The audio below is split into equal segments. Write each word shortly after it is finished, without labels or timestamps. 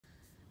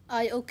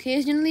I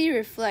occasionally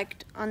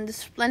reflect on the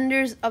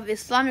splendors of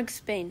Islamic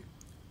Spain,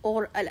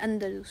 or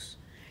Al-Andalus.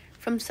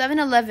 From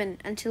 711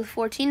 until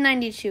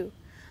 1492,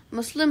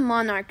 Muslim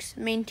monarchs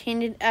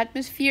maintained an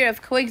atmosphere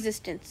of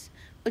coexistence,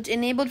 which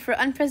enabled for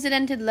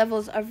unprecedented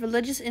levels of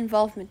religious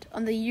involvement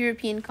on the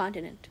European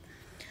continent.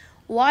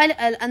 While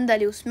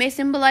Al-Andalus may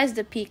symbolize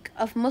the peak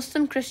of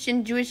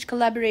Muslim-Christian-Jewish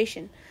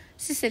collaboration,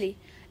 Sicily,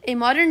 a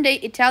modern-day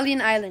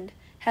Italian island,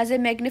 has a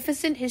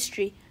magnificent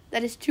history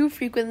that is too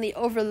frequently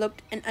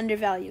overlooked and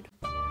undervalued.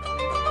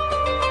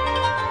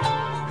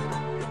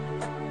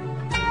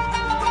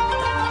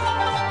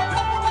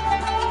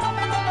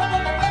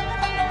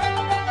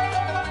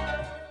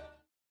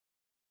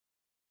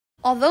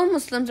 Although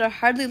Muslims are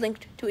hardly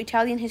linked to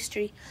Italian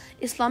history,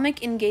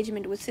 Islamic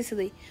engagement with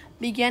Sicily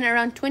began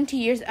around 20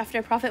 years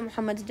after Prophet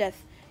Muhammad's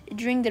death,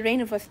 during the reign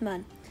of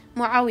Uthman.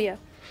 Muawiyah,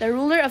 the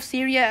ruler of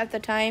Syria at the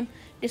time,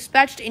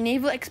 dispatched a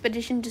naval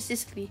expedition to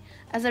Sicily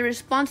as a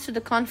response to the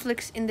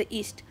conflicts in the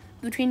east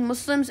between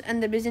Muslims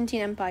and the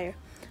Byzantine Empire.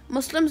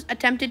 Muslims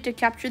attempted to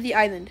capture the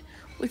island,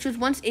 which was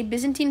once a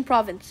Byzantine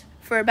province,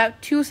 for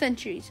about 2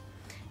 centuries.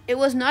 It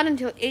was not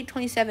until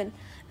 827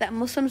 that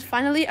Muslims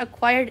finally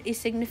acquired a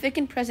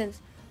significant presence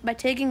by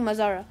taking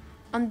Mazara,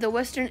 on the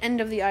western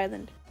end of the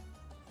island.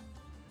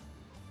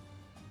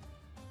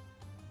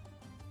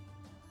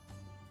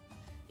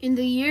 In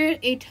the year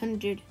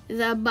 800,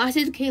 the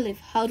Abbasid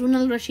Caliph Harun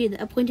al-Rashid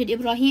appointed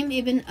Ibrahim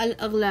ibn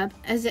al-Aghlab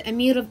as the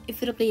Emir of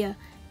Ifriqiya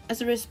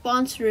as a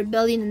response to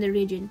rebellion in the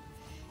region.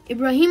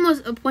 Ibrahim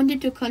was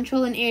appointed to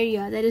control an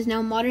area that is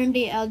now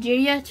modern-day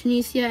Algeria,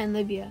 Tunisia, and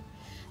Libya.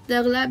 The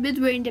Aghlabids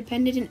were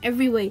independent in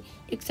every way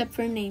except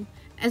for name,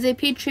 as they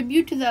paid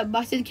tribute to the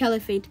Abbasid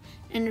Caliphate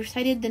and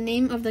recited the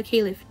name of the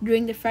Caliph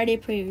during the Friday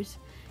prayers.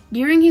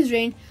 During his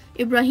reign,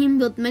 Ibrahim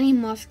built many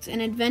mosques and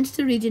advanced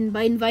the region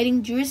by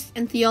inviting jurists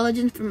and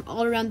theologians from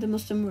all around the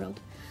Muslim world.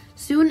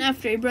 Soon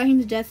after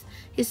Ibrahim's death,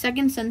 his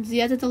second son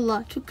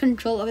Ziyadatullah took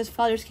control of his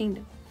father's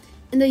kingdom.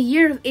 In the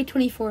year of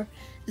 824,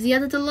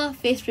 Ziyadatullah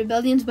faced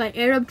rebellions by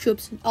Arab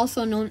troops,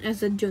 also known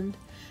as the Jund.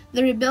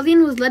 The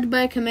rebellion was led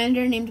by a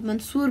commander named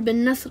Mansur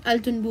bin Nasr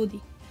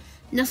al-Tunbudi.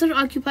 Nasr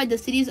occupied the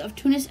cities of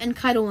Tunis and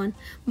Kairouan,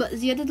 but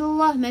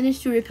Ziyadatullah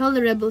managed to repel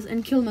the rebels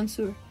and kill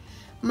Mansur.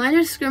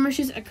 Minor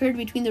skirmishes occurred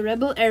between the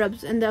rebel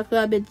Arabs and the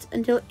Aghlabids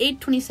until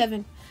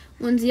 827,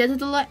 when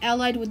Ziyadatullah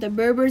allied with the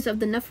Berbers of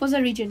the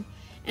Nafwaza region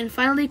and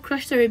finally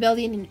crushed the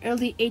rebellion in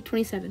early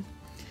 827.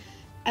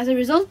 As a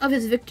result of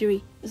his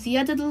victory,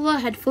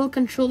 Ziyadatullah had full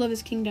control of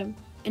his kingdom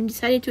and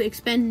decided to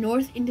expand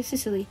north into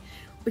Sicily,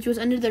 which was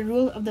under the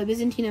rule of the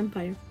Byzantine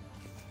Empire.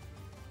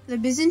 The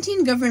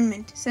Byzantine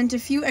government sent a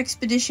few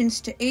expeditions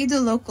to aid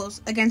the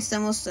locals against the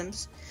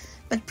Muslims,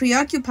 but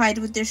preoccupied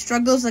with their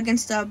struggles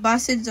against the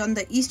Abbasids on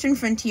the eastern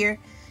frontier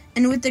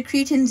and with the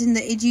Cretans in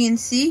the Aegean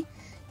Sea,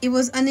 it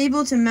was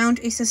unable to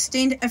mount a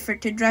sustained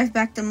effort to drive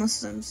back the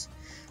Muslims,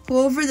 who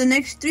over the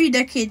next 3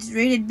 decades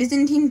raided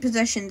Byzantine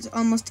possessions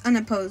almost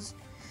unopposed.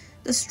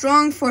 The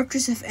strong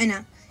fortress of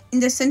Enna, in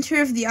the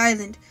center of the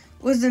island,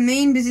 was the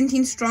main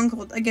Byzantine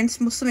stronghold against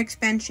Muslim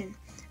expansion,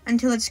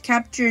 until its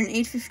capture in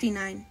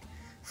 859.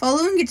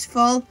 Following its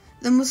fall,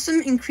 the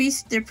Muslims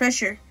increased their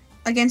pressure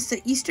against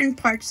the eastern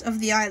parts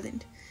of the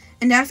island,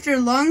 and after a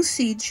long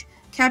siege,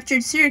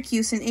 captured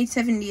Syracuse in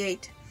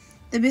 878.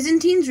 The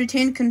Byzantines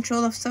retained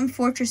control of some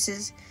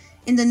fortresses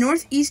in the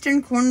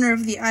northeastern corner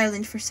of the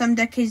island for some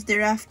decades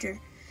thereafter,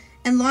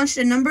 and launched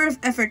a number of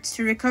efforts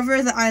to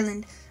recover the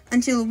island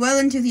until well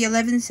into the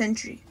 11th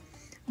century,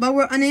 but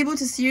were unable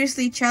to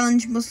seriously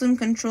challenge Muslim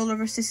control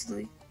over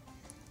Sicily.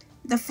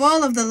 The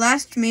fall of the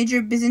last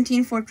major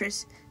Byzantine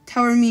fortress,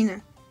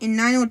 Taormina, in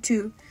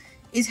 902,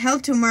 is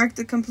held to mark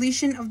the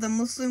completion of the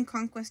Muslim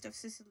conquest of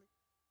Sicily.